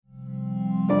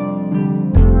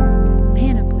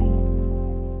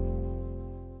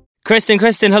Kristen,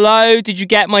 hello. Did you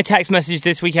get my text message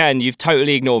this weekend? You've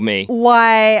totally ignored me.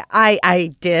 Why,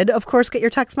 I did, of course, get your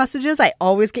text messages. I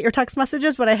always get your text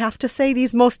messages, but I have to say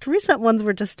these most recent ones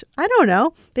were just, I don't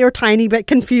know, they were tiny bit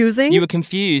confusing. You were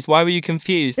confused. Why were you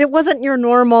confused? It wasn't your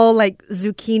normal,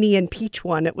 zucchini and peach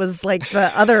one. It was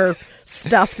the other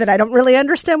stuff that I don't really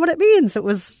understand what it means. It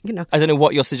was, I don't know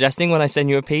what you're suggesting when I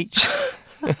send you a peach.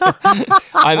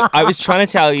 I was trying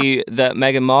to tell you that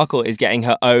Meghan Markle is getting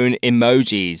her own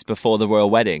emojis before the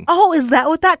royal wedding. Oh, is that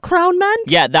what that crown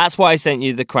meant? Yeah, that's why I sent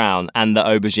you the crown and the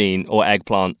aubergine or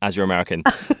eggplant as you're American.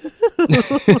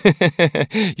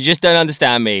 You just don't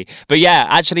understand me. But yeah,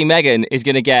 actually Meghan is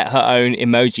going to get her own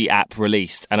emoji app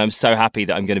released, and I'm so happy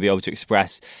that I'm going to be able to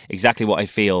express exactly what I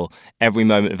feel every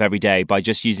moment of every day by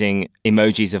just using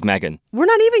emojis of Meghan. We're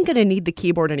not even going to need the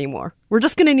keyboard anymore. We're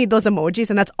just going to need those emojis,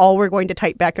 and that's all we're going to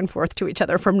type back and forth to each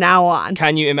other from now on.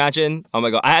 Can you imagine? Oh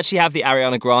my God. I actually have the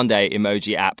Ariana Grande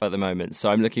emoji app at the moment, so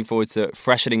I'm looking forward to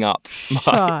freshening up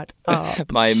my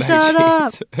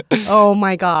emojis. Oh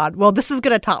my God. Well, this is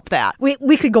going to top that.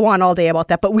 We could go on all day about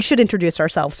that, but we should introduce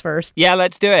ourselves first. Yeah,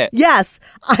 let's do it. Yes.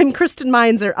 I'm Kristen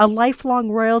Meinzer, a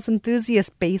lifelong royals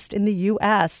enthusiast based in the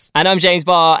U.S. And I'm James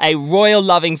Barr, a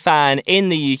royal-loving fan in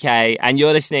the UK, and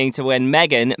you're listening to When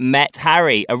Meghan Met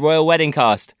Harry, a royal wedding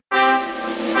cast.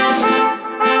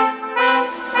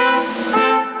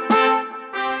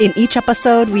 In each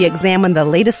episode, we examine the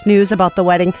latest news about the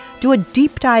wedding, do a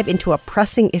deep dive into a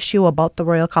pressing issue about the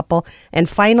royal couple, and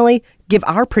finally, give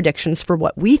our predictions for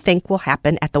what we think will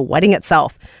happen at the wedding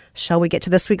itself. Shall we get to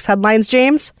this week's headlines,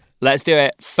 James? Let's do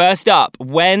it. First up,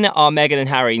 when are Meghan and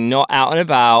Harry not out and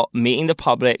about, meeting the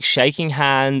public, shaking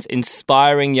hands,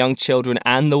 inspiring young children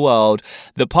and the world?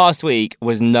 The past week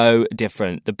was no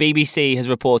different. The BBC has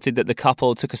reported that the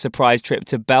couple took a surprise trip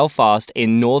to Belfast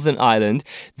in Northern Ireland.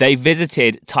 They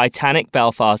visited Titanic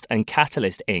Belfast and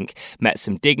Catalyst Inc., met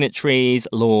some dignitaries,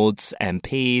 lords,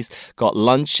 MPs, got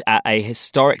lunch at a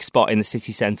historic spot in the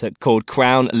city centre called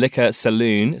Crown Liquor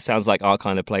Saloon. Sounds like our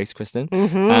kind of place, Kristen.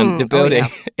 Mm-hmm. The building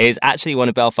is actually one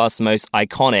of Belfast's most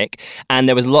iconic, and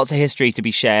there was lots of history to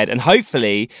be shared, and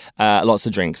hopefully lots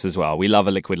of drinks as well. We love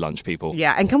a liquid lunch, people.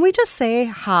 Yeah, and can we just say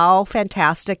how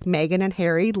fantastic Meghan and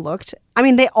Harry looked? I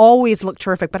mean, they always look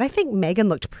terrific, but I think Meghan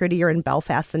looked prettier in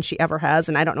Belfast than she ever has,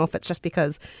 and I don't know if it's just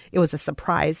because it was a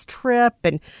surprise trip,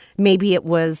 and maybe it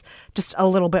was just a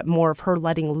little bit more of her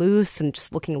letting loose and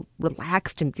just looking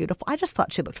relaxed and beautiful. I just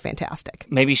thought she looked fantastic.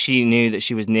 Maybe she knew that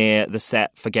she was near the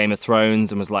set for Game of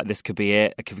Thrones and was like, this could be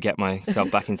it. I could get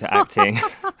myself back into acting.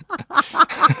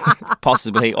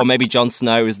 Possibly. Or maybe Jon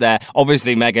Snow is there.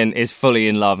 Obviously, Meghan is fully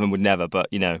in love and would never, but,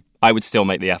 I would still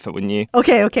make the effort, wouldn't you?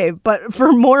 Okay. But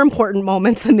for more important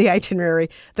moments in the itinerary,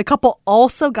 the couple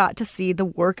also got to see the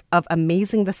work of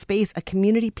Amazing the Space, a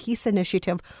community peace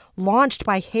initiative launched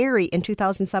by Harry in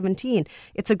 2017.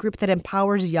 It's a group that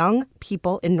empowers young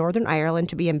people in Northern Ireland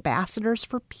to be ambassadors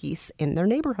for peace in their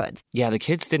neighborhoods. Yeah, the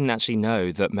kids didn't actually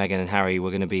know that Meghan and Harry were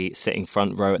going to be sitting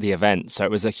front row at the event, so it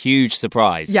was a huge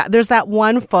surprise. Yeah, there's that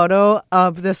one photo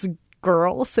of this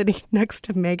girl sitting next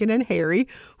to Meghan and Harry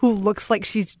who looks like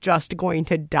she's just going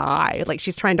to die. Like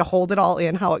she's trying to hold it all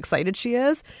in, how excited she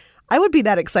is. I would be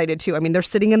that excited too. I mean, they're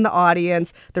sitting in the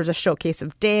audience. There's a showcase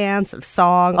of dance, of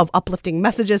song, of uplifting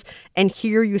messages. And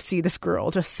here you see this girl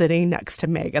just sitting next to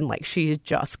Meghan like she's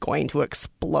just going to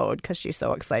explode because she's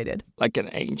so excited. Like an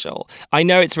angel. I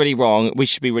know it's really wrong. We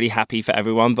should be really happy for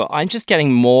everyone, but I'm just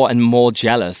getting more and more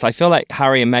jealous. I feel like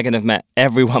Harry and Meghan have met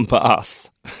everyone but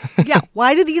us. Yeah,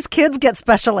 why do these kids get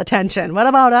special attention? What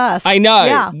about us? I know.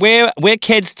 Yeah. We're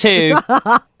kids too.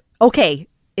 Okay.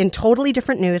 In totally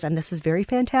different news, and this is very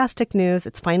fantastic news,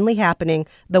 it's finally happening.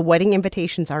 The wedding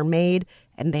invitations are made,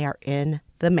 and they are in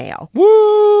the mail.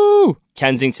 Woo!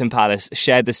 Kensington Palace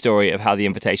shared the story of how the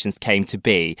invitations came to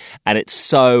be, and it's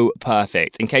so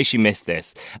perfect. In case you missed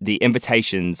this, the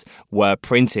invitations were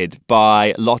printed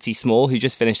by Lottie Small, who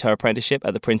just finished her apprenticeship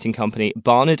at the printing company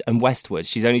Barnard and Westwood.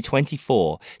 She's only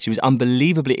 24. She was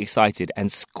unbelievably excited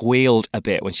and squealed a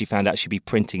bit when she found out she'd be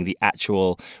printing the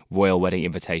actual royal wedding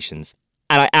invitations.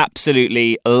 And I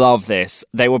absolutely love this.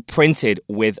 They were printed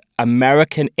with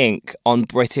American ink on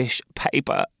British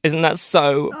paper. Isn't that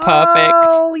so perfect?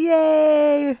 Oh,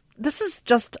 yay. This is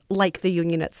just like the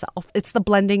union itself. It's the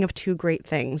blending of two great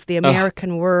things. The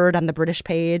American word on the British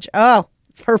page. Oh,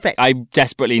 it's perfect. I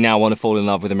desperately now want to fall in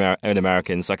love with an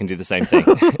American so I can do the same thing.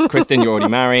 Kristen, you're already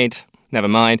married. Never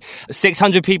mind.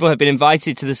 600 people have been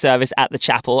invited to the service at the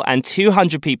chapel, and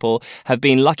 200 people have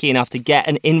been lucky enough to get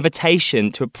an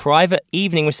invitation to a private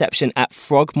evening reception at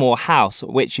Frogmore House,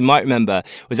 which you might remember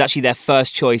was actually their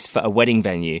first choice for a wedding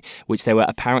venue, which they were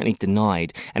apparently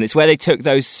denied. And it's where they took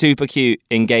those super cute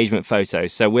engagement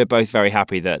photos. So we're both very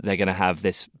happy that they're going to have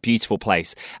this beautiful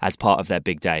place as part of their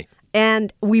big day.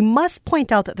 And we must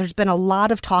point out that there's been a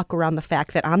lot of talk around the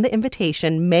fact that on the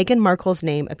invitation, Meghan Markle's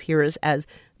name appears as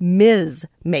Ms.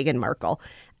 Meghan Markle,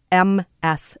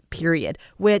 MS period,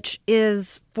 which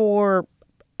is for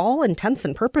all intents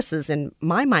and purposes, in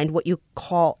my mind, what you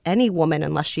call any woman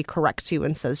unless she corrects you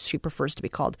and says she prefers to be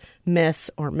called Miss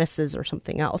or Mrs. or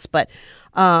something else. But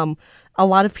a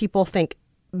lot of people think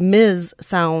Ms.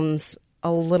 sounds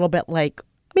a little bit like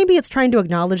maybe it's trying to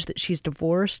acknowledge that she's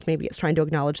divorced. Maybe it's trying to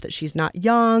acknowledge that she's not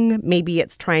young. Maybe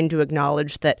it's trying to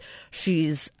acknowledge that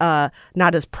she's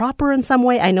not as proper in some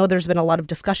way. I know there's been a lot of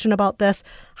discussion about this.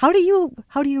 How do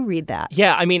you read that?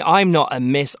 Yeah, I mean, I'm not a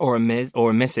miss or a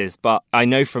Mrs., but I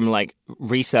know from like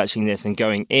researching this and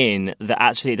going in that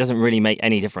actually it doesn't really make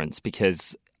any difference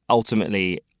because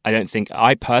ultimately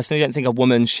I personally don't think a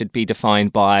woman should be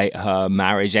defined by her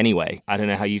marriage anyway. I don't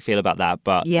know how you feel about that,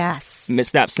 but yes.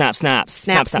 Snap, snap, snap.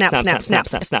 Snap, snap, snap, snap,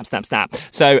 snap, snap, snap.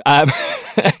 So,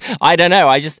 I don't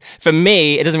know. For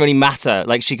me, it doesn't really matter.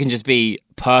 Like, she can just be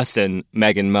person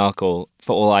Meghan Markle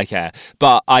for all I care.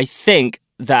 But I think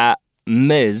that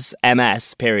Ms.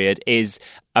 MS period is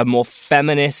a more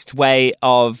feminist way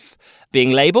of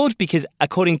being labelled because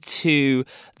according to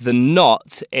the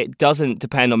Knot, it doesn't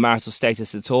depend on marital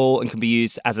status at all and can be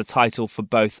used as a title for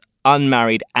both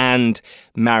unmarried and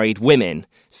married women.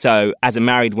 So as a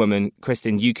married woman,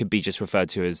 Kristen, you could be just referred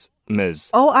to as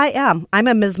Ms. Oh, I am. I'm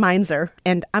a Ms. Meinzer,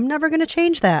 and I'm never going to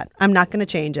change that. I'm not going to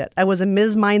change it. I was a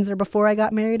Ms. Meinzer before I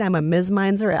got married. I'm a Ms.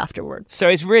 Meinzer afterwards. So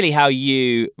it's really how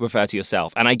you refer to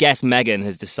yourself. And I guess Meghan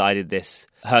has decided this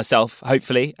herself,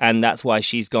 hopefully, and that's why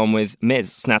she's gone with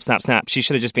Ms. Snap, snap, snap. She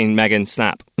should have just been Meghan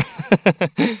Snap.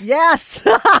 Yes!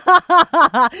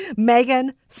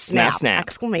 Meghan Snap, snap.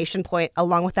 Exclamation point,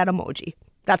 along with that emoji.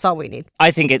 That's all we need. I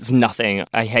think it's nothing.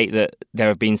 I hate that there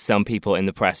have been some people in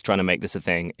the press trying to make this a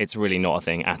thing. It's really not a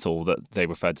thing at all that they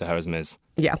referred to her as Ms.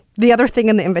 Yeah. The other thing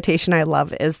in the invitation I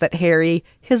love is that Harry,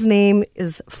 his name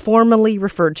is formally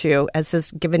referred to as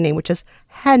his given name, which is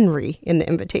Henry in the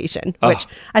invitation, which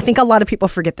I think a lot of people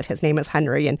forget that his name is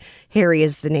Henry and Harry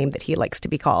is the name that he likes to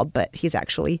be called, but he's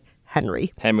actually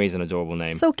Henry. Henry's an adorable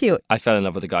name. So cute. I fell in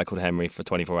love with a guy called Henry for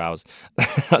 24 hours.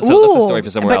 That's a story for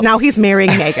somewhere else. But now he's marrying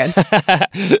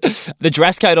Meghan. The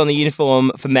dress code on the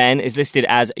uniform for men is listed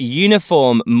as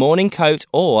uniform, morning coat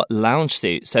or lounge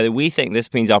suit. So we think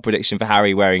this means our prediction for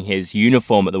Harry wearing his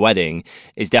uniform at the wedding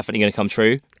is definitely going to come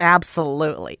true.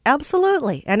 Absolutely.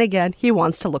 Absolutely. And again, he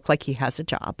wants to look like he has a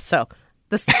job. So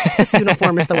this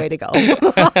uniform is the way to go.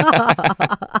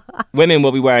 Women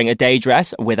will be wearing a day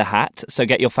dress with a hat. So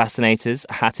get your fascinators,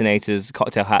 hatinators,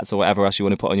 cocktail hats, or whatever else you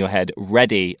want to put on your head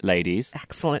ready, ladies.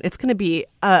 Excellent. It's going to be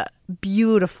a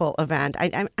beautiful event.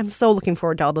 I'm so looking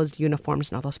forward to all those uniforms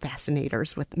and all those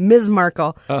fascinators with Ms.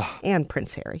 Markle and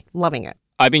Prince Harry. Loving it.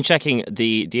 I've been checking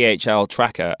the DHL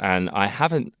tracker and I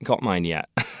haven't got mine yet.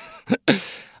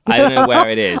 I don't know where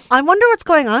it is. I wonder what's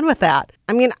going on with that.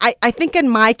 I mean, I think in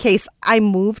my case, I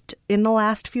moved in the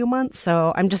last few months,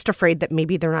 so I'm just afraid that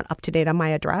maybe they're not up to date on my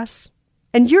address.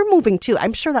 And you're moving too.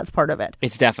 I'm sure that's part of it.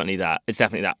 It's definitely that.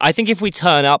 I think if we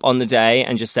turn up on the day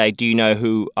and just say, do you know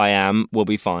who I am, we'll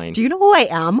be fine. Do you know who I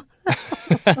am?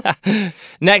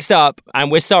 Next up,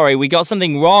 and we're sorry, we got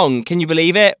something wrong. Can you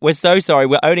believe it? We're so sorry.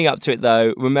 We're owning up to it,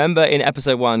 though. Remember in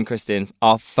episode 1, Kristen,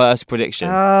 our first prediction.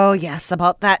 Oh, yes,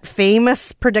 about that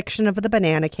famous prediction of the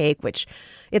banana cake, which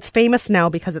it's famous now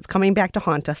because it's coming back to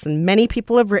haunt us. And many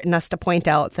people have written us to point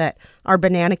out that our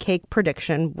banana cake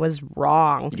prediction was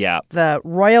wrong. Yeah. The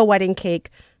royal wedding cake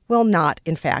will not,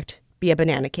 in fact, be a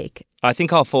banana cake. I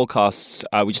think our forecasts,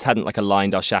 we just hadn't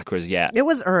aligned our chakras yet. It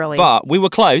was early. But we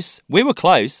were close.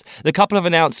 The couple have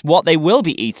announced what they will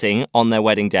be eating on their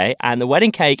wedding day. And the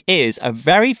wedding cake is a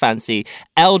very fancy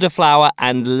elderflower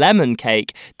and lemon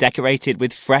cake decorated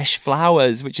with fresh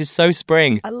flowers, which is so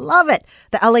spring. I love it.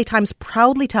 The LA Times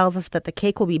proudly tells us that the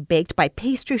cake will be baked by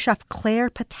pastry chef Claire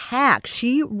Patak.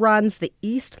 She runs the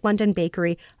East London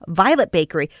bakery, Violet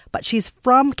Bakery, but she's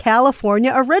from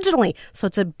California originally. So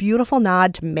it's a beautiful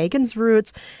nod to Meghan's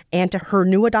roots and to her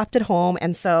new adopted home.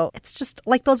 And so it's just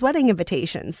like those wedding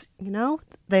invitations, you know,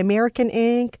 the American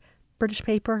ink, British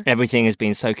paper. Everything has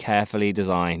been so carefully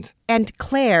designed. And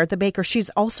Claire, the baker, she's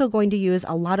also going to use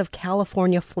a lot of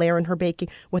California flair in her baking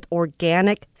with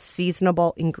organic,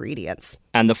 seasonable ingredients.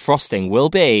 And the frosting will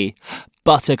be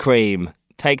buttercream.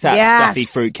 Take that stuffy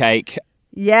fruitcake.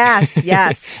 Yes,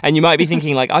 yes. And you might be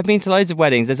thinking, like, I've been to loads of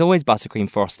weddings. There's always buttercream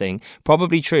frosting.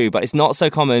 Probably true, but it's not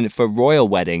so common for royal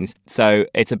weddings. So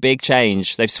it's a big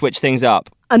change. They've switched things up.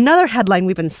 Another headline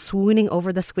we've been swooning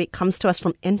over this week comes to us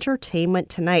from Entertainment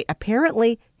Tonight.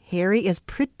 Apparently, Harry is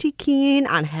pretty keen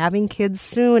on having kids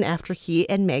soon after he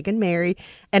and Meghan marry.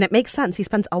 And it makes sense. He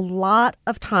spends a lot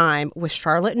of time with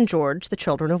Charlotte and George, the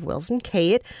children of Wills and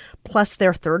Kate. Plus,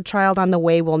 their third child on the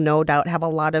way will no doubt have a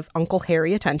lot of Uncle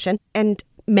Harry attention. And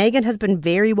Meghan has been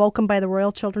very welcomed by the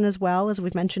royal children as well, as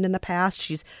we've mentioned in the past.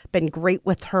 She's been great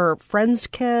with her friends'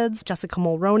 kids, Jessica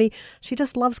Mulroney. She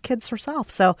just loves kids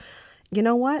herself. So, you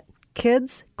know what?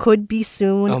 Kids could be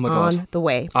soon on the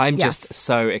way. I'm just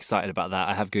so excited about that.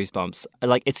 I have goosebumps.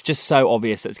 Like, it's just so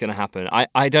obvious that it's going to happen.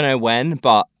 I don't know when,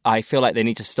 but I feel like they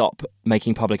need to stop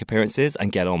making public appearances and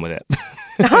get on with it.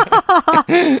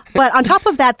 But on top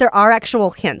of that, there are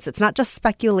actual hints. It's not just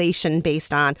speculation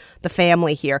based on the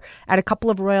family here. At a couple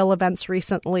of royal events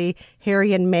recently,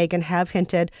 Harry and Meghan have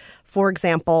hinted, for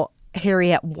example,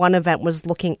 Harry at one event was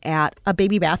looking at a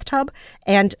baby bathtub,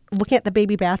 and looking at the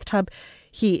baby bathtub,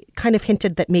 he kind of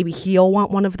hinted that maybe he'll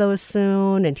want one of those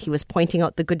soon, and he was pointing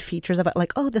out the good features of it,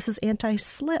 like, oh, this is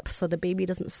anti-slip, so the baby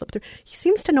doesn't slip through. He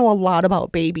seems to know a lot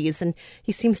about babies, and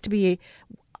he seems to be,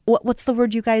 what's the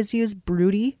word you guys use?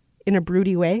 Broody? In a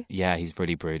broody way? Yeah, he's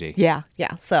really broody. Yeah.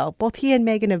 So both he and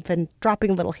Meghan have been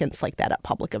dropping little hints like that at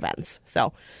public events.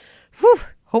 So,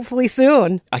 hopefully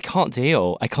soon. I can't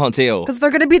deal. Because they're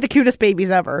going to be the cutest babies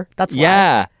ever. That's why.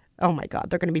 Yeah. Oh my God,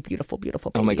 they're going to be beautiful,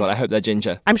 beautiful babies. Oh my God, I hope they're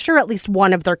ginger. I'm sure at least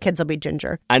one of their kids will be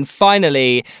ginger. And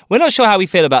finally, we're not sure how we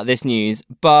feel about this news,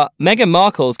 but Meghan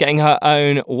Markle's getting her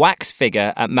own wax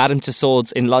figure at Madame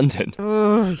Tussauds in London.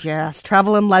 Oh, yes.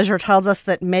 Travel and Leisure tells us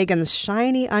that Meghan's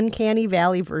shiny, uncanny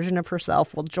valley version of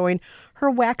herself will join her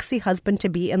waxy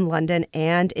husband-to-be in London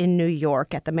and in New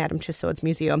York at the Madame Tussauds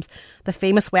museums. The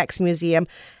famous wax museum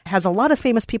has a lot of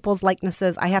famous people's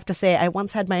likenesses. I have to say, I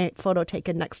once had my photo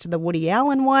taken next to the Woody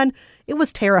Allen one. It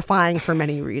was terrifying for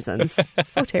many reasons.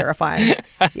 So terrifying.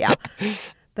 Yeah.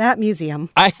 That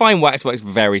museum. I find waxworks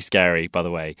very scary, by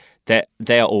the way.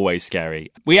 They are always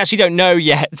scary. We actually don't know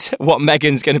yet what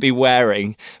Meghan's going to be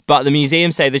wearing, but the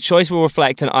museum say the choice will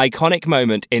reflect an iconic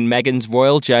moment in Meghan's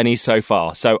royal journey so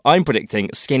far. So I'm predicting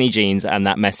skinny jeans and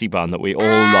that messy bun that we all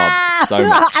love so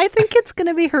much. I think it's going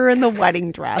to be her in the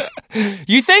wedding dress.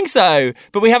 You think so?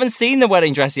 But we haven't seen the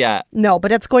wedding dress yet. No,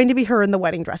 but it's going to be her in the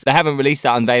wedding dress. They haven't released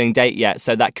that unveiling date yet,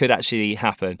 so that could actually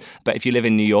happen. But if you live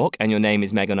in New York and your name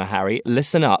is Meghan or Harry,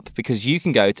 listen up, because you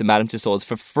can go to Madame Tussauds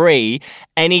for free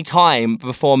anytime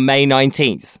before May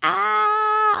 19th.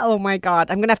 Oh my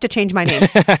God. I'm going to have to change my name.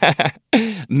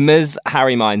 Ms.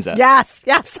 Harry Meinzer. Yes.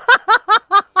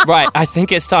 Right, I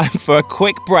think it's time for a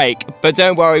quick break. But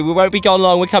don't worry, we won't be gone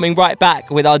long. We're coming right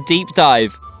back with our deep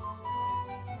dive.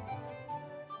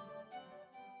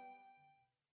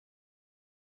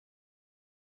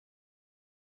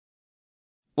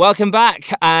 Welcome back,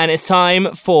 and it's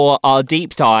time for our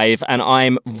deep dive, and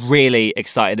I'm really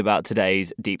excited about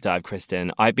today's deep dive,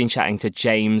 Kristen. I've been chatting to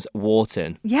James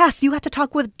Wharton. Yes, you had to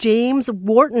talk with James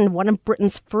Wharton, one of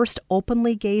Britain's first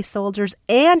openly gay soldiers,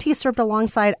 and he served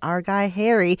alongside our guy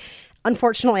Harry.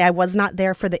 Unfortunately, I was not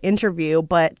there for the interview,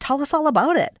 but tell us all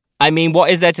about it. I mean,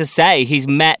 what is there to say? He's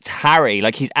met Harry,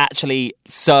 like he's actually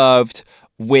served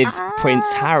with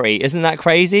Prince Harry. Isn't that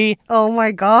crazy? Oh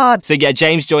my God. So yeah,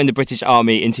 James joined the British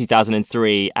Army in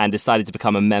 2003 and decided to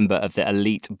become a member of the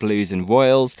elite Blues and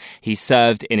Royals. He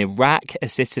served in Iraq,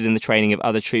 assisted in the training of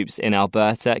other troops in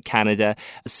Alberta, Canada,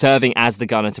 serving as the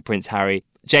gunner to Prince Harry.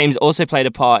 James also played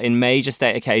a part in major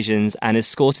state occasions and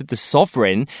escorted the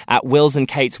Sovereign at Wills and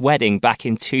Kate's wedding back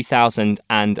in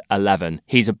 2011.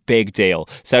 He's a big deal.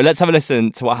 So let's have a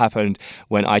listen to what happened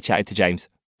when I chatted to James.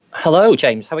 Hello,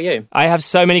 James. How are you? I have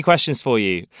so many questions for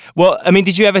you. Well, I mean,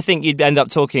 did you ever think you'd end up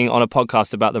talking on a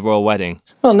podcast about the royal wedding?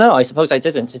 Well, no, I suppose I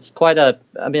didn't. It's quite a...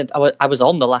 I mean, I was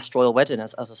on the last royal wedding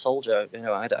as a soldier. You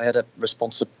know, I had a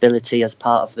responsibility as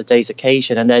part of the day's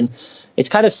occasion. And then it's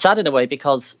kind of sad in a way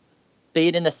because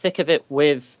being in the thick of it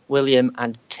with William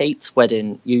and Kate's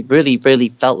wedding, you really, really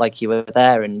felt like you were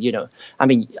there. And, you know, I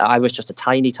mean, I was just a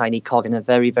tiny, tiny cog in a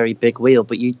very, very big wheel.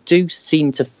 But you do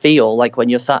seem to feel like when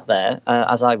you're sat there,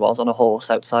 as I was on a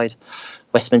horse outside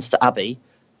Westminster Abbey,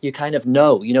 you kind of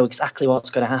know exactly what's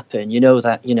going to happen. You know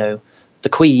that, the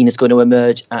Queen is going to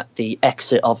emerge at the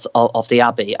exit of the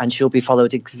Abbey, and she'll be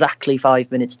followed exactly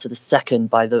 5 minutes to the second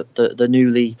by the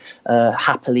newly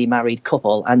happily married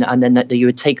couple, and then you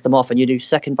would take them off, and you do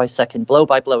second by second, blow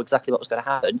by blow, exactly what was going to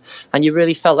happen, and you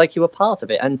really felt like you were part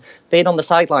of it. And being on the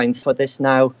sidelines for this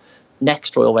now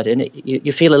next royal wedding,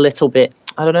 you feel a little bit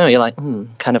I don't know, you're like,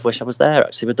 kind of wish I was there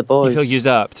actually with the boys. You feel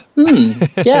usurped.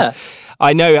 Yeah.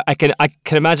 I know, I can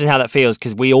imagine how that feels,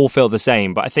 because we all feel the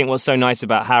same. But I think what's so nice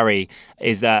about Harry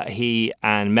is that he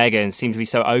and Meghan seem to be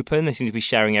so open. They seem to be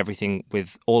sharing everything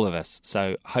with all of us.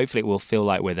 So hopefully it will feel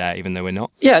like we're there, even though we're not.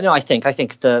 Yeah, no, I think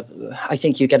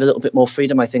you get a little bit more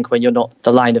freedom, I think, when you're not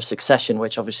the line of succession,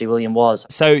 which obviously William was.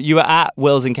 So you were at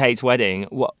Will's and Kate's wedding.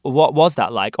 What was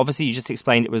that like? Obviously, you just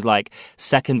explained it was like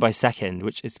second by second,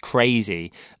 which is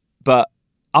crazy. But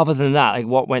other than that, like,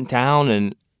 what went down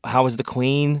and how was the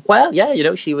Queen? Well,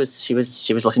 yeah, she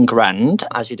was looking grand,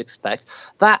 as you'd expect.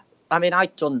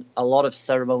 I'd done a lot of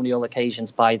ceremonial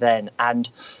occasions by then, and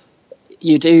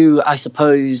you do, I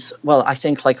suppose, well, I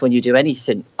think like when you do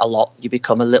anything a lot, you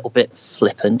become a little bit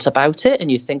flippant about it,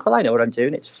 and you think, well, I know what I'm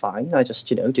doing, it's fine. I just,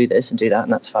 do this and do that,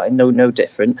 and that's fine. No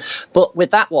different. But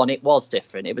with that one, it was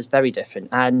different. It was very different.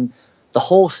 And the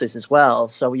horses as well.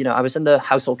 So, I was in the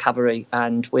household cavalry,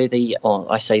 and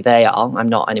I say they are, I'm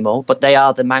not anymore, but they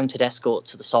are the mounted escort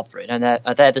to the sovereign. And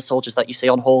they're the soldiers that you see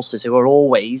on horses who are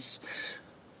always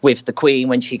with the Queen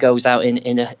when she goes out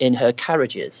in her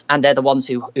carriages. And they're the ones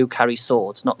who carry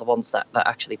swords, not the ones that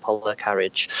actually pull her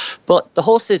carriage. But the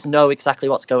horses know exactly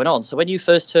what's going on. So when you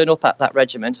first turn up at that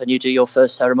regiment and you do your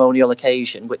first ceremonial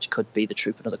occasion, which could be the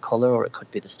trooping of the colour, or it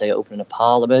could be the state opening of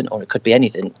Parliament, or it could be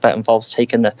anything that involves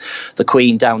taking the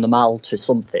Queen down the mall to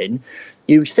something,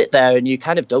 you sit there and you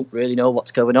kind of don't really know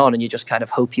what's going on, and you just kind of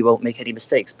hope you won't make any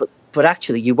mistakes. But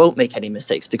actually, you won't make any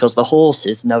mistakes, because the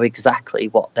horses know exactly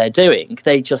what they're doing.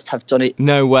 They just have done it.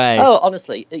 No way. Oh,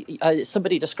 honestly,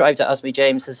 somebody described it as me,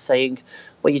 James, as saying,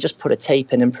 well, you just put a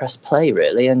tape in and press play,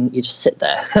 really, and you just sit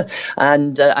there,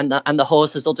 and the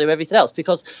horses will do everything else,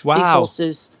 because these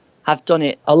horses have done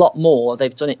it a lot more.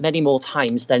 They've done it many more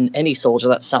times than any soldier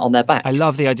that's sat on their back. I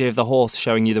love the idea of the horse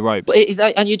showing you the ropes.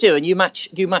 And you do, and you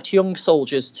match young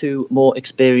soldiers to more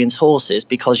experienced horses,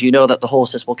 because you know that the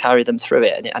horses will carry them through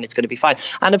it, and it's going to be fine.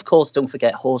 And of course, don't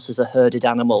forget, horses are herded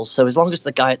animals. So as long as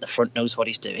the guy at the front knows what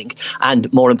he's doing,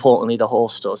 and more importantly, the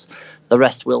horse does, the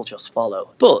rest will just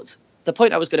follow. But the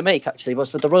point I was going to make, actually,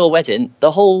 was with the royal wedding, the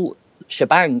whole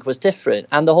shebang was different.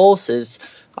 And the horses,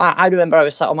 I remember I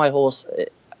was sat on my horse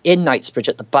in Knightsbridge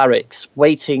at the barracks,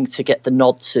 waiting to get the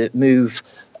nod to move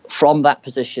from that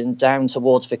position down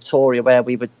towards Victoria, where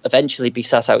we would eventually be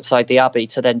sat outside the Abbey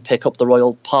to then pick up the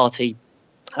royal party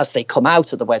as they come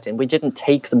out of the wedding. We didn't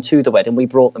take them to the wedding, we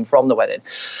brought them from the wedding.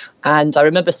 And I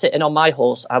remember sitting on my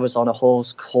horse. I was on a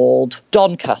horse called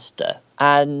Doncaster,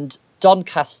 and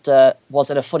Doncaster was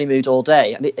in a funny mood all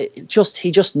day, and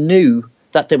he just knew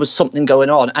that there was something going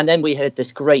on. And then we heard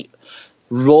this great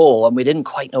roar, and we didn't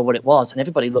quite know what it was, and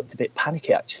everybody looked a bit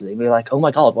panicky. Actually, we were like, oh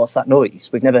my god, what's that noise?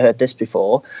 We've never heard this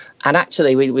before. And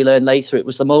actually, we learned later it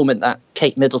was the moment that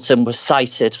Kate Middleton was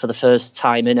sighted for the first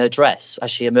time in her dress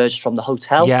as she emerged from the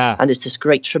hotel. Yeah. And there's this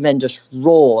great tremendous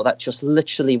roar that just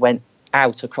literally went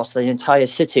out across the entire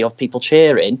city of people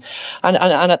cheering, and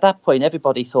at that point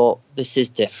everybody thought, this is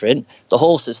different. The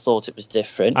horses thought it was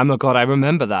different. Oh my god, I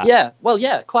remember that. Yeah, well,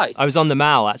 yeah, quite. I was on the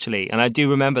Mall, actually, and I do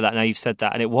remember that now you've said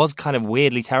that, and it was kind of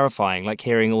weirdly terrifying, like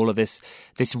hearing all of this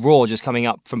roar just coming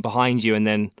up from behind you and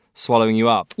then swallowing you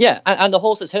up. Yeah, and the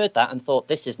horses heard that and thought,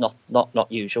 this is not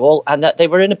usual, and that they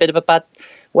were in a bit of a bad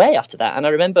way after that. And I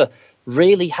remember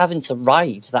really having to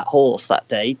ride that horse that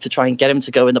day to try and get him to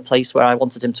go in the place where I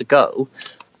wanted him to go,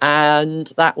 and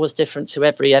that was different to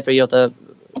every other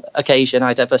occasion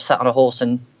I'd ever sat on a horse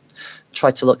and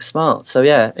tried to look smart. So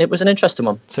yeah, it was an interesting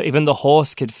one. So even the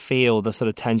horse could feel the sort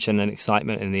of tension and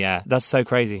excitement in the air. That's so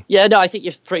crazy. Yeah, no, I think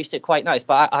you've phrased it quite nice,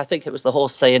 but I think it was the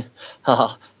horse saying,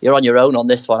 you're on your own on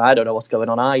this one, I don't know what's going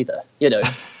on either,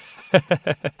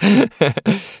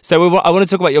 So I want to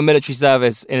talk about your military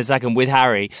service in a second with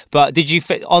Harry, but did you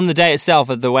on the day itself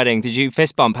of the wedding, did you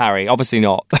fist bump Harry? Obviously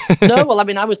not. No, well, I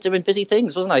mean, I was doing busy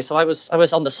things, wasn't I? So I was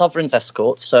on the Sovereign's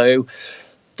escort. So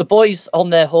the boys on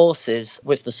their horses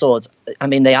with the swords, I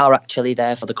mean, they are actually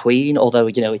there for the Queen, although,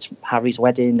 it's Harry's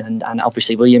wedding and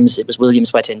obviously it was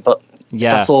William's wedding, but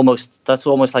yeah, that's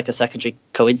almost like a secondary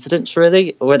coincidence,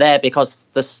 really. We're there because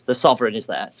the Sovereign is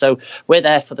there. So we're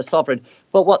there for the Sovereign.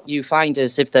 But what you find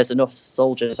is, if there's enough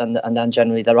soldiers, and then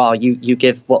generally there are, you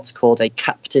give what's called a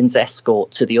captain's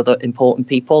escort to the other important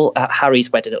people. At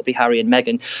Harry's wedding, it'll be Harry and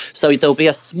Meghan. So there'll be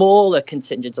a smaller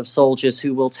contingent of soldiers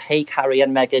who will take Harry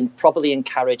and Meghan, probably in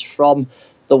carriage, from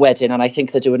the wedding, and I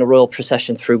think they're doing a royal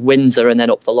procession through Windsor and then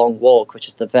up the Long Walk, which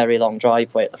is the very long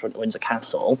driveway at the front of Windsor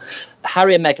Castle.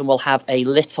 Harry and Meghan will have a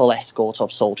little escort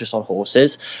of soldiers on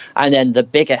horses, and then the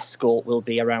big escort will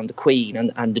be around the Queen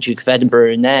and the Duke of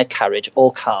Edinburgh in their carriage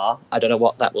or car. I don't know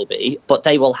what that will be, but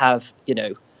they will have,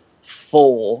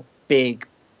 4 big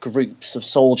groups of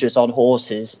soldiers on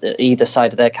horses at either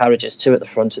side of their carriages, 2 at the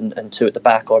front and 2 at the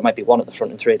back, or it might be 1 at the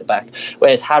front and 3 at the back,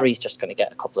 whereas Harry's just going to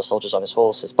get a couple of soldiers on his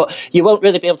horses. But you won't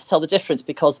really be able to tell the difference,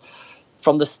 because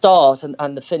from the start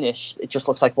and the finish, it just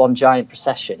looks like one giant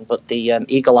procession. But the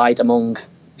eagle-eyed among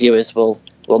viewers will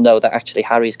know that actually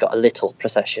Harry's got a little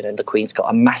procession and the Queen's got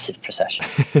a massive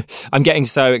procession. I'm getting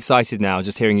so excited now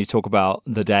just hearing you talk about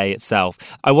the day itself.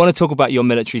 I want to talk about your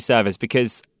military service,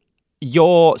 because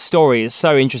your story is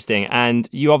so interesting, and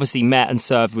you obviously met and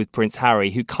served with Prince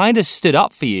Harry, who kind of stood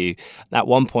up for you at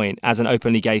one point as an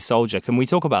openly gay soldier. Can we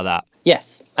talk about that?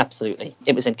 Yes, absolutely.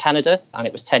 It was in Canada, and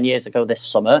it was 10 years ago this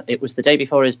summer. It was the day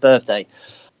before his birthday.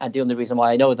 And the only reason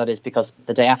why I know that is because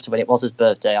the day after, when it was his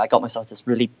birthday, I got myself this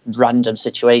really random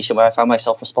situation where I found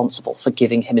myself responsible for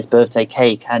giving him his birthday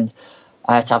cake. And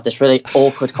I had to have this really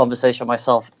awkward conversation with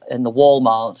myself in the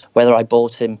Walmart, whether I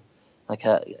bought him like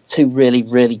 2 really,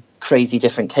 really crazy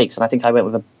different cakes. And I think I went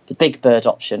with the Big Bird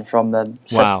option from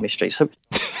Sesame Street. So,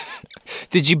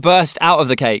 did you burst out of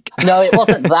the cake? No, it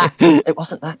wasn't that. It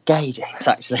wasn't that gay, James.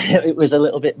 Actually, it was a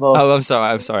little bit more. Oh, I'm sorry.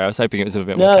 I was hoping it was a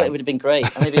bit more. No, camp. it would have been great.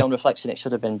 Maybe on reflection, it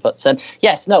should have been. But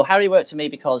yes, no. Harry worked for me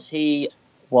because he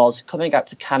was coming out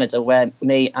to Canada, where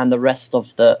me and the rest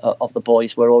of the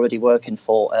boys were already working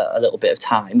for a little bit of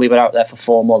time. We were out there for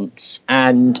 4 months,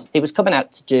 and he was coming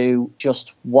out to do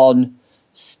just one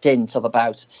stint of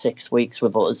about 6 weeks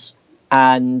with us,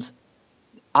 and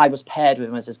I was paired with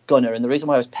him as his gunner. And the reason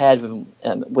why I was paired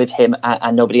with him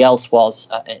and nobody else was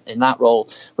in that role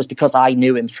was because I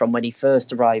knew him from when he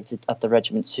first arrived at the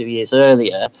regiment 2 years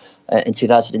earlier in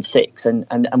 2006.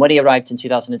 And when he arrived in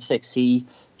 2006, he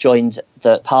joined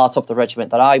the part of the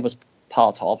regiment that I was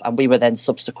part of, and we were then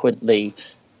subsequently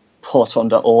put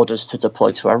under orders to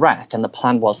deploy to Iraq. And the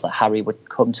plan was that Harry would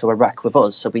come to Iraq with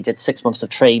us. So we did 6 months of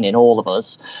training, all of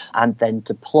us, and then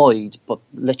deployed. But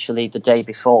literally the day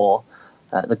before,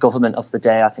 the government of the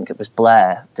day, I think it was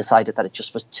Blair, decided that it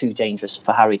just was too dangerous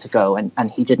for Harry to go,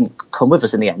 and he didn't come with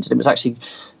us in the end. And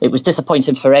it was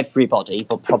disappointing for everybody,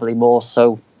 but probably more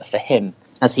so for him,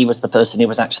 as he was the person who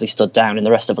was actually stood down and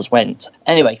the rest of us went.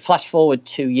 Anyway, flash forward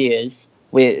 2 years.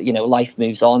 Life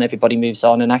moves on, everybody moves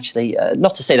on, and actually,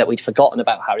 not to say that we'd forgotten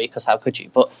about Harry, because how could you?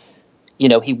 But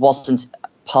he wasn't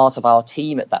part of our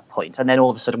team at that point. And then all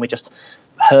of a sudden, we just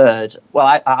heard.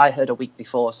 Well, I heard a week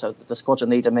before. So the squadron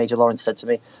leader, Major Lawrence, said to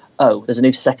me, "Oh, there's a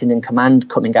new second in command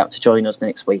coming out to join us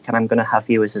next week, and I'm going to have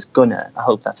you as his gunner. I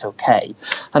hope that's okay."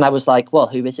 And I was like, "Well,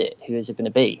 who is it? Who is it going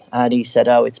to be?" And he said,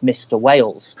 "Oh, it's Mr.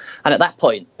 Wales." And at that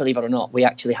point, believe it or not, we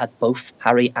actually had both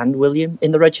Harry and William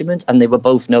in the regiment, and they were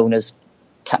both known as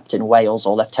Captain Wales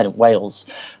or Lieutenant Wales.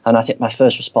 And I think my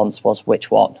first response was,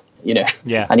 "Which one?"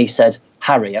 Yeah. And he said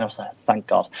Harry, and I was like, "Thank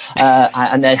God."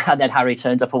 And then Harry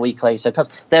turned up a week later, because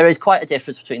there is quite a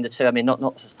difference between the two. I mean, not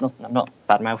I'm not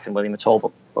bad mouthing William at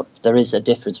all, but there is a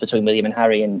difference between William and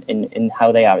Harry in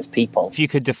how they are as people. If you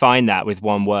could define that with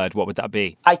one word, what would that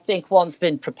be? I think one's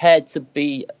been prepared to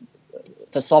be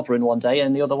the sovereign one day,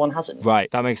 and the other one hasn't. Right,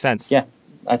 that makes sense. Yeah,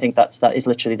 I think that is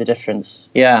literally the difference.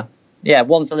 Yeah,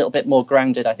 one's a little bit more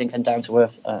grounded, I think, and down to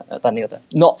earth than the other.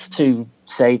 Not to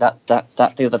say that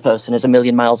the other person is a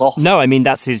million miles off. No, I mean,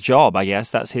 that's his job, I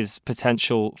guess. That's his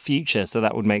potential future, so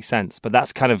that would make sense. But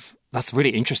that's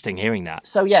really interesting hearing that.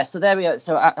 So there we are.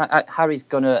 So Harry's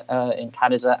gunner in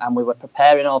Canada, and we were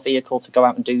preparing our vehicle to go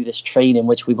out and do this training,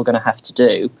 which we were going to have to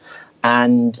do.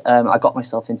 And I got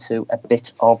myself into a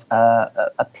bit of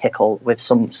a pickle with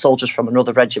some soldiers from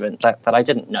another regiment that I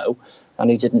didn't know,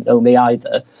 and who didn't know me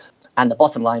either. And the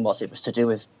bottom line was, it was to do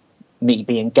with me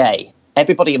being gay.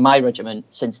 Everybody in my regiment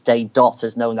since day dot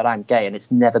has known that I'm gay, and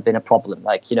it's never been a problem,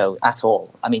 at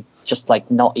all. I mean, just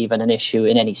not even an issue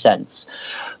in any sense.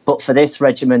 But for this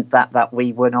regiment that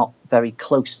we were not very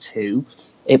close to,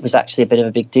 it was actually a bit of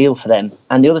a big deal for them.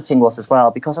 And the other thing was as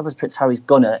well, because I was Prince Harry's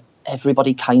gunner,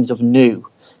 everybody kind of knew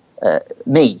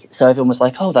me. So everyone was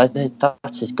like, "Oh,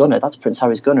 that's his gunner. That's Prince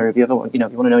Harry's gunner. If you ever, if you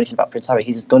want to know anything about Prince Harry,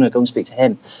 he's his gunner. Go and speak to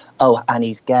him." Oh, and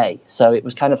he's gay. So it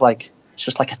was kind of like, it's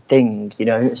just like a thing,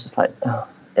 It's just like, oh,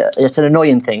 it's an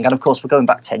annoying thing. And of course, we're going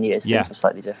back 10 years. Things were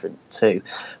slightly different too.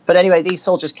 But anyway, these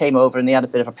soldiers came over and they had a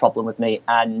bit of a problem with me.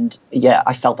 And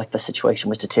I felt like the situation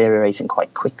was deteriorating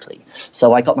quite quickly.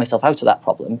 So I got myself out of that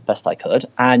problem best I could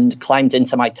and climbed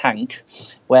into my tank,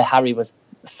 where Harry was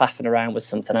faffing around with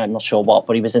something, I'm not sure what,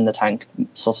 but he was in the tank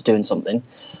sort of doing something,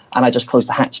 and I just closed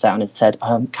the hatch down and said,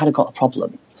 "Kind of got a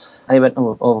problem." And he went,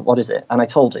 oh, what is it? And I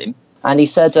told him, and he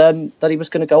said that he was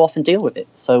going to go off and deal with it.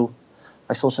 So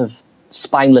I sort of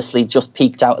spinelessly just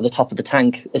peeked out at the top of the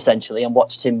tank, essentially, and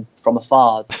watched him from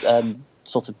afar,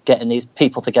 sort of getting these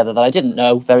people together that I didn't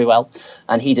know very well,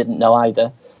 and he didn't know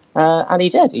either. And he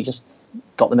did. He just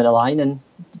got them in a line and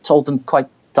told them quite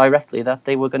directly that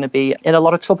they were going to be in a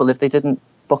lot of trouble if they didn't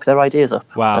book their ideas up.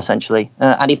 Wow. Essentially.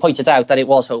 And he pointed out that it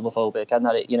was homophobic and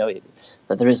that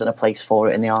that there isn't a place for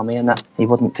it in the army, and that he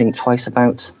wouldn't think twice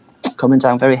about coming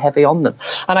down very heavy on them.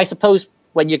 And I suppose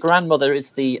when your grandmother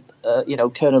is the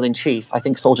colonel-in-chief, I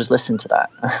think soldiers listen to that,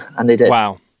 and they did.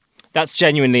 Wow. That's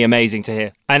genuinely amazing to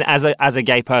hear. And as a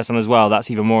gay person as well, that's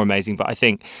even more amazing. But I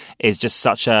think it's just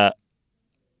such it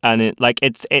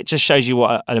just shows you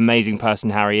what an amazing person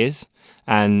Harry is.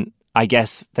 And I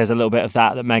guess there's a little bit of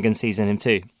that Meghan sees in him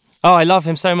too. Oh, I love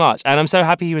him so much. And I'm so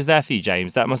happy he was there for you,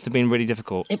 James. That must have been really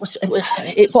difficult. It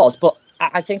was, but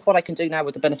I think what I can do now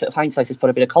with the benefit of hindsight is put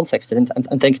a bit of context in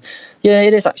and think, yeah,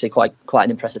 it is actually quite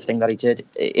an impressive thing that he did.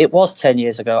 It was 10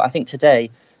 years ago. I think today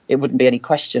it wouldn't be any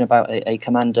question about a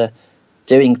commander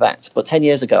doing that. But 10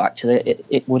 years ago, actually,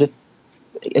 it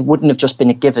wouldn't have just been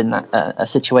a given that a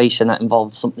situation that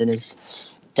involved something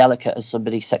as delicate as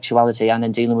somebody's sexuality and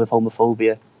then dealing with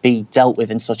homophobia be dealt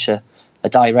with in such a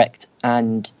direct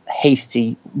and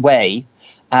hasty way.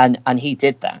 And he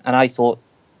did that. And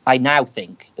I now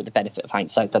think, with the benefit of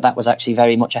hindsight, that was actually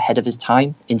very much ahead of his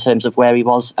time in terms of where he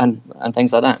was and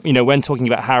things like that. When talking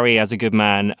about Harry as a good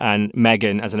man and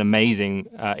Meghan as an amazing,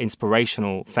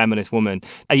 inspirational feminist woman,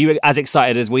 are you as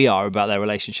excited as we are about their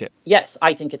relationship? Yes,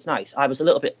 I think it's nice. I was a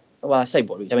little bit, I say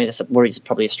worried. I mean, worried is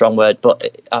probably a strong word,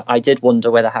 but I did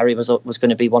wonder whether Harry was going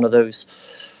to be one of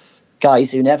those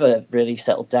guys who never really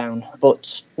settled down.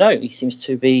 But no, he seems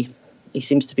to be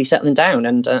settling down,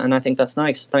 and I think that's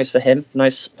nice. Nice for him,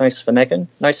 nice for Meghan,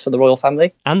 nice for the royal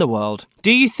family. And the world.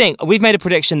 Do you think, we've made a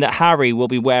prediction that Harry will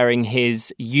be wearing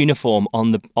his uniform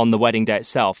on the wedding day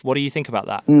itself. What do you think about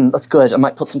that? That's good. I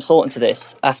might put some thought into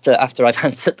this after I've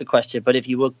answered the question, but if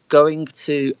you were going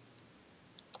to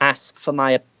ask for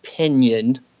my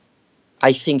opinion,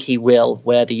 I think he will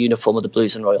wear the uniform of the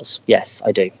Blues and Royals. Yes,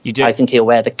 I do. You do? I think he'll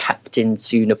wear the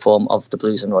captain's uniform of the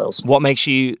Blues and Royals. What makes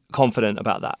you confident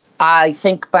about that? I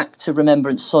think back to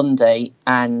Remembrance Sunday,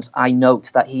 and I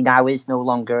note that he now is no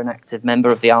longer an active member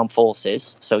of the armed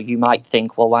forces. So you might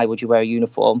think, well, why would you wear a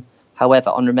uniform?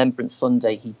 However, on Remembrance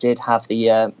Sunday, he did have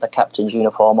the captain's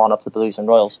uniform on of the Blues and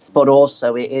Royals. But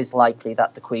also, it is likely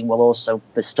that the Queen will also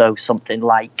bestow something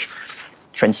like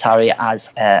Prince Harry as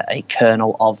a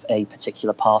colonel of a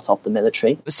particular part of the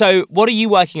military. So what are you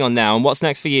working on now, and what's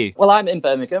next for you? Well, I'm in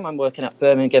Birmingham. I'm working at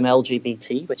Birmingham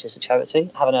LGBT, which is a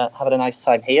charity. Having a nice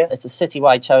time here. It's a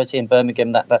citywide charity in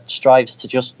Birmingham that strives to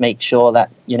just make sure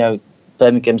that,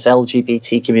 Birmingham's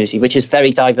LGBT community, which is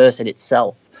very diverse in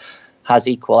itself, has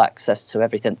equal access to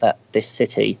everything that this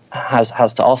city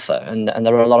has to offer. And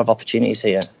there are a lot of opportunities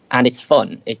here. And it's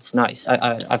fun. It's nice.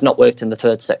 I've not worked in the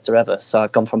third sector ever. So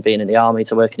I've gone from being in the army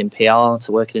to working in PR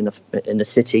to working in the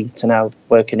city to now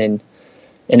working in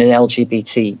an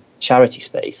LGBT charity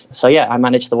space. So, yeah, I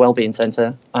manage the Wellbeing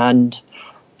Centre. And,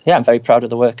 yeah, I'm very proud of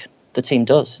the work the team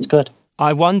does. It's good.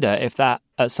 I wonder if that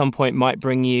at some point might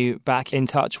bring you back in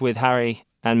touch with Harry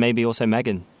and maybe also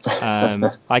Meghan.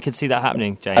 I could see that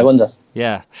happening, James. I wonder.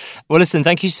 Yeah. Well, listen,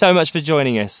 thank you so much for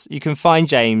joining us. You can find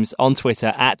James on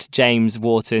Twitter at James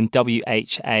Wharton,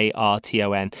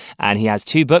 Wharton. And he has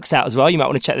 2 books out as well. You might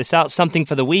want to check this out. Something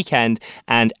for the Weekend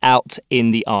and Out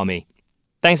in the Army.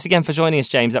 Thanks again for joining us,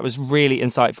 James. That was really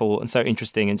insightful and so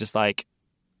interesting and just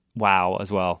wow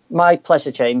as well. My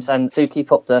pleasure, James. And do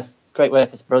keep up the great work.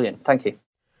 It's brilliant. Thank you.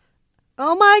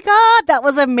 Oh my God, that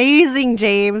was amazing,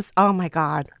 James. Oh my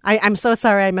God. I'm so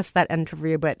sorry I missed that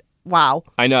interview, but wow.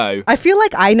 I know. I feel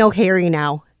like I know Harry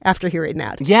now after hearing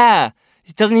that. Yeah.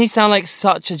 Doesn't he sound like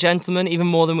such a gentleman, even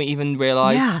more than we even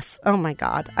realised? Yes. Oh my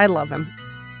God. I love him.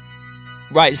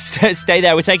 Right, stay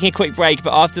there. We're taking a quick break,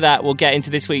 but after that, we'll get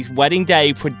into this week's wedding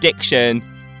day prediction.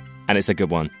 And it's a good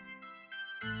one.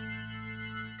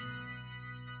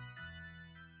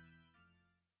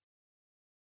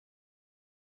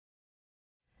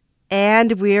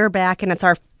 And we're back, and it's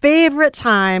our favorite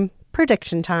time,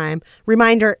 prediction time.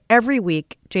 Reminder, every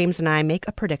week, James and I make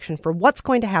a prediction for what's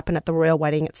going to happen at the royal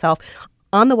wedding itself.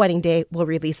 On the wedding day, we'll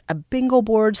release a bingo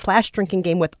board / drinking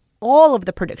game with all of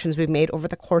the predictions we've made over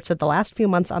the course of the last few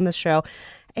months on this show.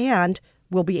 And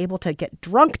we'll be able to get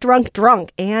drunk,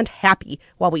 and happy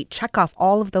while we check off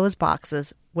all of those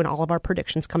boxes when all of our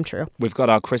predictions come true. We've got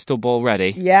our crystal ball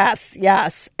ready.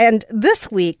 Yes. And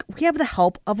this week, we have the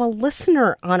help of a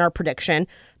listener on our prediction.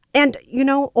 And,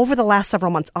 over the last several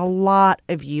months, a lot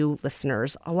of you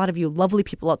listeners, a lot of you lovely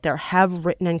people out there have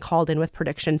written and called in with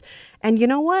predictions. And you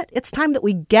know what? It's time that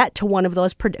we get to one of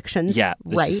those predictions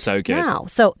this is so good. now.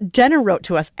 So Jenna wrote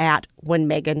to us at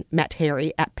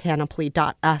whenmeghanmetharry at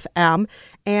panoply.fm.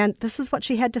 And this is what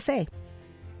she had to say.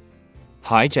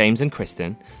 Hi, James and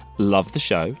Kristen. love the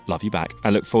show, love you back,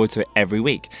 and look forward to it every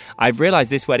week. I've realised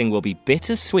this wedding will be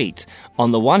bittersweet.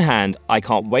 On the one hand, I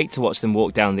can't wait to watch them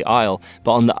walk down the aisle,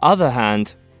 but on the other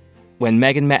hand, when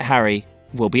Meghan met Harry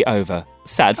will be over.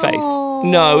 Sad face. Oh,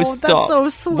 no, stop. That's so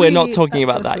sweet. We're not talking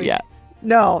That's about so that sweet. yet.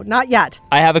 No, not yet.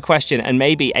 I have a question and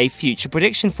maybe a future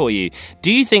prediction for you.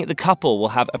 Do you think the couple will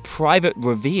have a private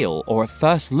reveal or a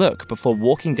first look before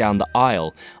walking down the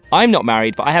aisle? I'm not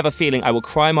married, but I have a feeling I will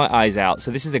cry my eyes out, so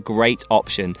this is a great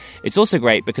option. It's also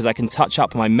great because I can touch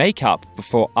up my makeup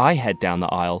before I head down the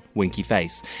aisle, winky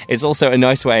face. It's also a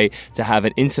nice way to have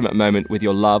an intimate moment with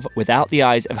your love without the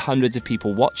eyes of hundreds of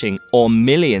people watching, or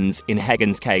millions in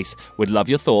Meghan's case. Would love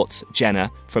your thoughts,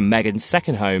 Jenna, from Meghan's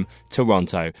second home,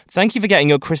 Toronto. Thank you for getting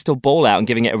your crystal ball out and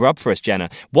giving it a rub for us, Jenna.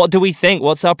 What do we think?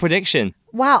 What's our prediction?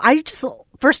 Wow,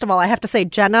 first of all, I have to say,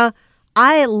 Jenna,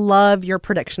 I love your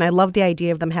prediction. I love the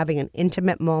idea of them having an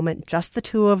intimate moment, just the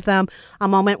two of them, a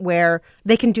moment where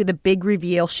they can do the big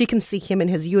reveal. She can see him in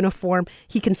his uniform.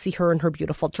 He can see her in her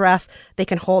beautiful dress. They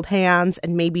can hold hands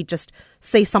and maybe just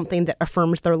say something that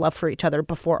affirms their love for each other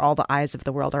before all the eyes of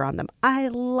the world are on them. I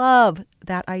love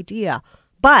that idea.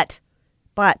 But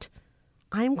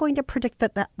I'm going to predict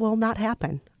that will not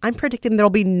happen. I'm predicting there'll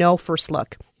be no first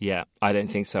look. Yeah, I don't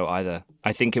think so either.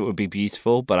 I think it would be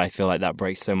beautiful, but I feel like that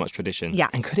breaks so much tradition. Yeah.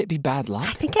 And could it be bad luck?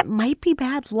 I think it might be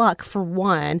bad luck, for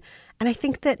one. And I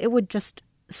think that it would just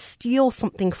steal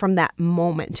something from that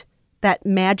moment, that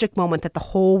magic moment that the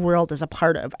whole world is a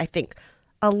part of. I think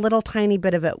a little tiny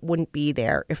bit of it wouldn't be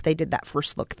there if they did that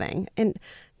first look thing. And,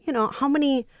 you know, how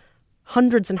many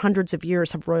hundreds and hundreds of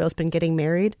years have royals been getting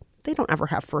married? They don't ever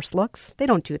have first looks. They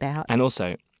don't do that. And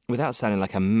also, without sounding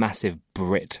like a massive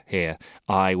Brit here,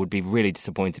 I would be really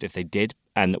disappointed if they did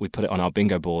and we put it on our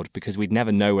bingo board, because we'd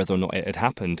never know whether or not it had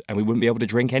happened and we wouldn't be able to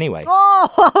drink anyway.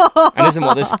 Oh! And isn't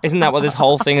that what this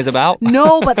whole thing is about?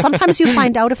 No, but sometimes you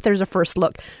find out if there's a first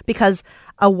look, because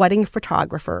a wedding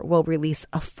photographer will release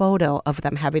a photo of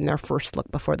them having their first look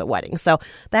before the wedding. So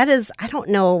that is, I don't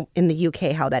know in the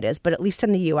UK how that is, but at least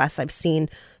in the US, I've seen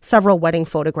several wedding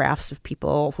photographs of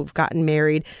people who've gotten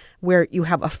married where you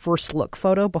have a first look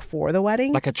photo before the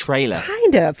wedding. Like a trailer.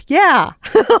 Kind of, yeah.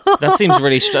 That seems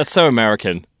really, that's so American.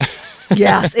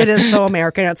 Yes, it is so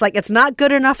American. It's like, it's not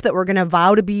good enough that we're going to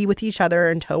vow to be with each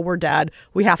other until we're dead.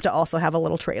 We have to also have a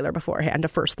little trailer beforehand, a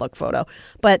first look photo.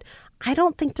 But I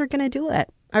don't think they're going to do it.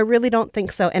 I really don't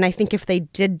think so. And I think if they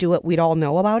did do it, we'd all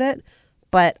know about it.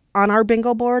 But on our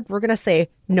bingo board, we're going to say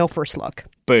no first look.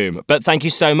 Boom. But thank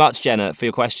you so much, Jenna, for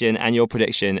your question and your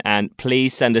prediction. And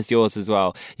please send us yours as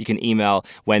well. You can email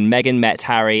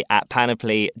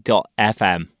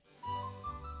whenmeghanmetharry@panoply.fm.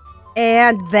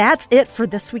 And that's it for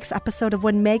this week's episode of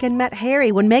When Meghan Met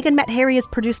Harry. When Meghan Met Harry is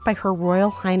produced by Her Royal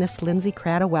Highness Lindsay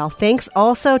Cradwell. Thanks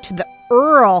also to the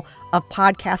Earl of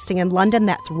Podcasting in London,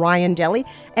 that's Ryan Deli.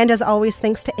 And as always,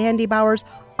 thanks to Andy Bowers,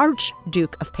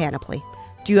 Archduke of Panoply.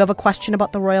 Do you have a question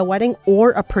about the royal wedding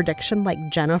or a prediction like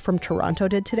Jenna from Toronto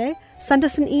did today? Send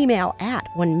us an email at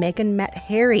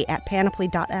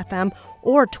whenmeghanmetharry@panoply.fm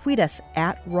or tweet us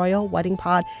at Royal Wedding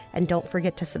Pod. And don't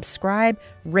forget to subscribe,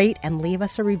 rate, and leave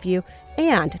us a review.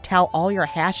 And tell all your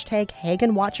hashtag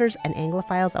Hagen watchers and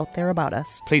Anglophiles out there about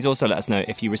us. Please also let us know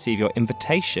if you receive your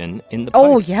invitation in the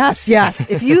Oh, post. yes.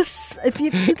 If you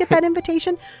get that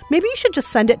invitation, maybe you should just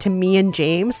send it to me and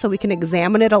James so we can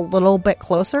examine it a little bit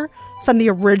closer. Send the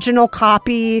original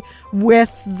copy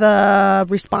with the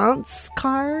response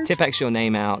card. Tipex your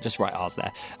name out. Just write ours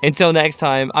there. Until next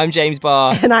time, I'm James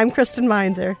Barr. And I'm Kristen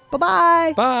Meinzer.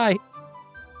 Bye-bye. Bye.